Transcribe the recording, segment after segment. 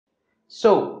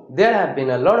So there have been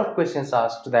a lot of questions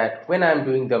asked that when I am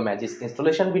doing the Magisk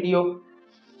installation video.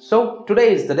 So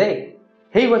today is the day.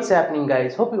 Hey, what's happening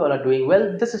guys? Hope you all are doing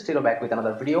well. This is Tiro back with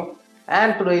another video.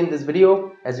 And today in this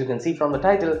video, as you can see from the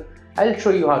title, I'll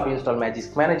show you how to install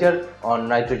Magisk Manager on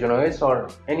Nitrogen OS or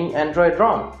any Android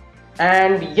ROM.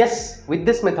 And yes, with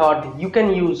this method, you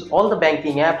can use all the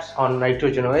banking apps on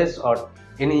Nitrogen OS or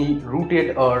any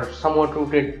rooted or somewhat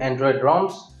rooted Android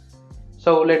ROMs.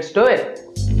 So let's do it.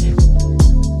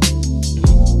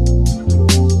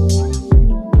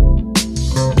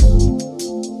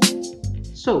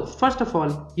 So first of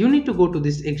all, you need to go to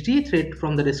this XDA thread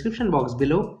from the description box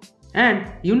below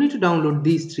and you need to download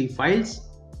these three files,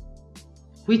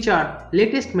 which are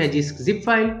latest Magisk zip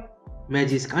file,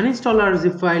 Magisk uninstaller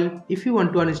zip file if you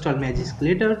want to uninstall Magisk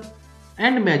later,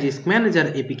 and Magisk Manager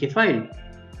APK file.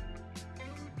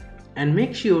 And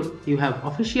make sure you have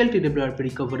official TWRP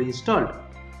recovery installed.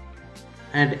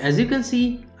 And as you can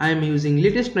see, I am using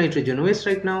latest Nitrogen OS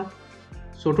right now.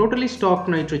 So totally stock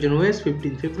Nitrogen OS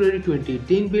 15 February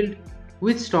 2018 build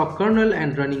with stock kernel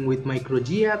and running with micro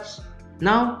G apps.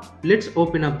 Now let's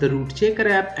open up the root checker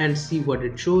app and see what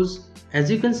it shows. As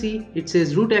you can see, it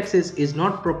says root access is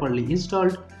not properly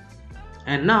installed.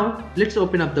 And now let's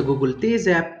open up the Google Tez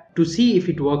app to see if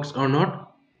it works or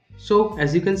not. So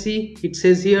as you can see, it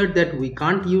says here that we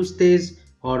can't use Tez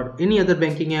or any other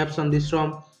banking apps on this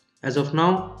ROM as of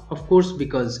now, of course,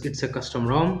 because it's a custom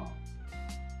ROM.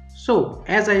 So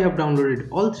as I have downloaded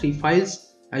all three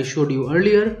files I showed you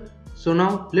earlier, so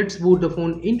now let's boot the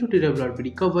phone into TWRP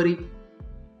recovery.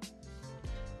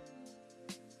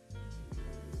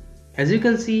 As you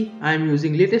can see, I am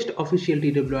using latest official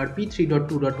TWRP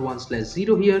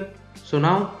 3.2.1/0 here. So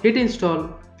now hit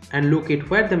install and locate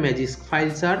where the Magisk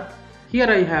files are. Here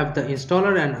I have the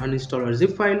installer and uninstaller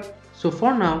zip file. So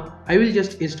for now, I will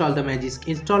just install the Magisk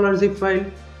installer zip file.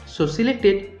 So select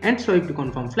it and swipe to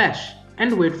confirm flash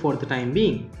and wait for the time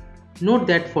being. Note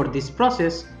that for this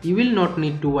process, you will not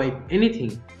need to wipe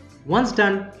anything. Once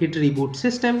done, hit reboot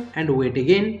system and wait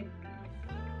again.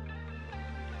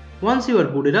 Once you are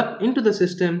booted up into the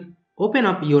system, open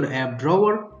up your app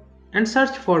drawer and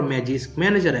search for Magisk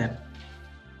Manager app.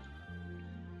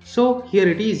 So here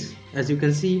it is, as you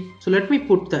can see. So let me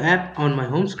put the app on my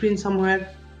home screen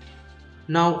somewhere.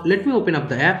 Now let me open up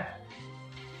the app.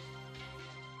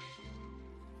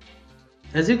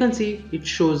 As you can see, it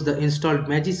shows the installed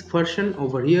Magisk version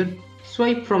over here.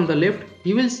 Swipe from the left,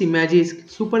 you will see Magisk,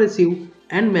 Super SU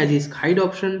and Magisk hide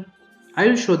option. I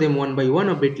will show them one by one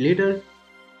a bit later.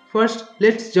 First,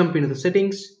 let's jump into the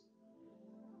settings.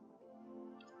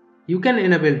 You can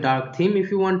enable dark theme if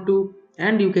you want to,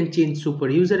 and you can change super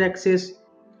user access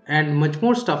and much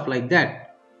more stuff like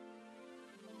that.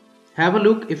 Have a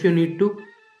look if you need to.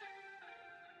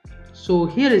 So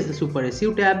here is the Super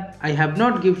SU tab. I have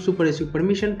not given Super SU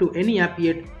permission to any app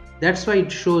yet, that's why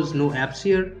it shows no apps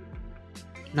here.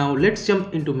 Now let's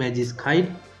jump into Magisk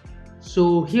hide.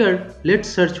 So here let's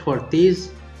search for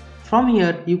Tez. From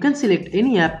here you can select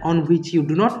any app on which you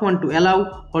do not want to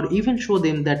allow or even show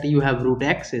them that you have root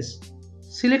access.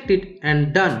 Select it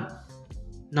and done.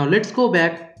 Now let's go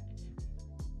back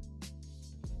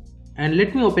and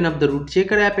let me open up the root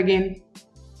checker app again.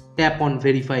 Tap on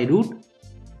verify root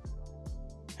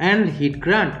and hit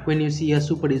grant when you see a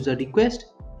super user request.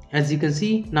 As you can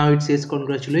see, now it says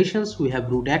congratulations, we have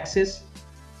root access.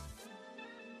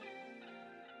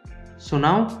 So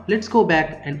now let's go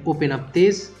back and open up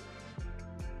Tez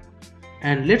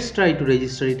and let's try to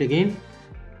register it again.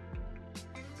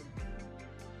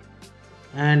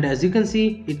 And as you can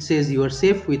see, it says you are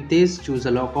safe with Tez, choose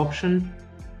a lock option.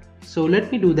 So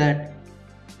let me do that.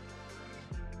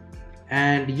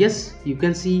 And yes, you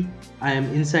can see I am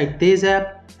inside Tez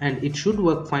app and it should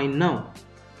work fine now.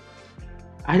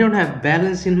 I don't have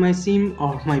balance in my SIM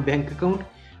or my bank account.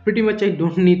 Pretty much I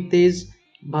don't need Tez,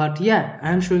 but yeah,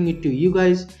 I am showing it to you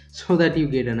guys so that you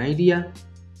get an idea.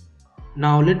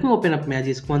 Now let me open up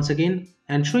Magisk once again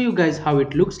and show you guys how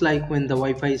it looks like when the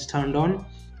Wi-Fi is turned on.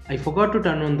 I forgot to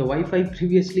turn on the Wi-Fi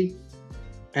previously.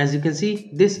 As you can see,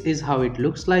 this is how it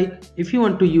looks like. If you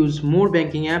want to use more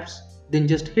banking apps, then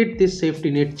just hit this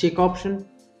SafetyNet check option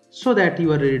so that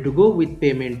you are ready to go with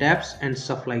payment apps and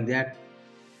stuff like that.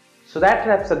 So that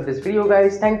wraps up this video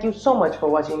guys. Thank you so much for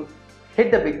watching.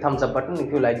 Hit the big thumbs up button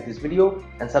if you like this video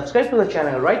and subscribe to the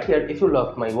channel right here if you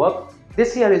loved my work.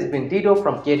 This here has been Tito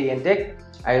from KDN Tech.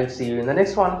 I will see you in the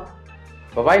next one.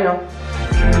 Bye bye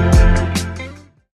now.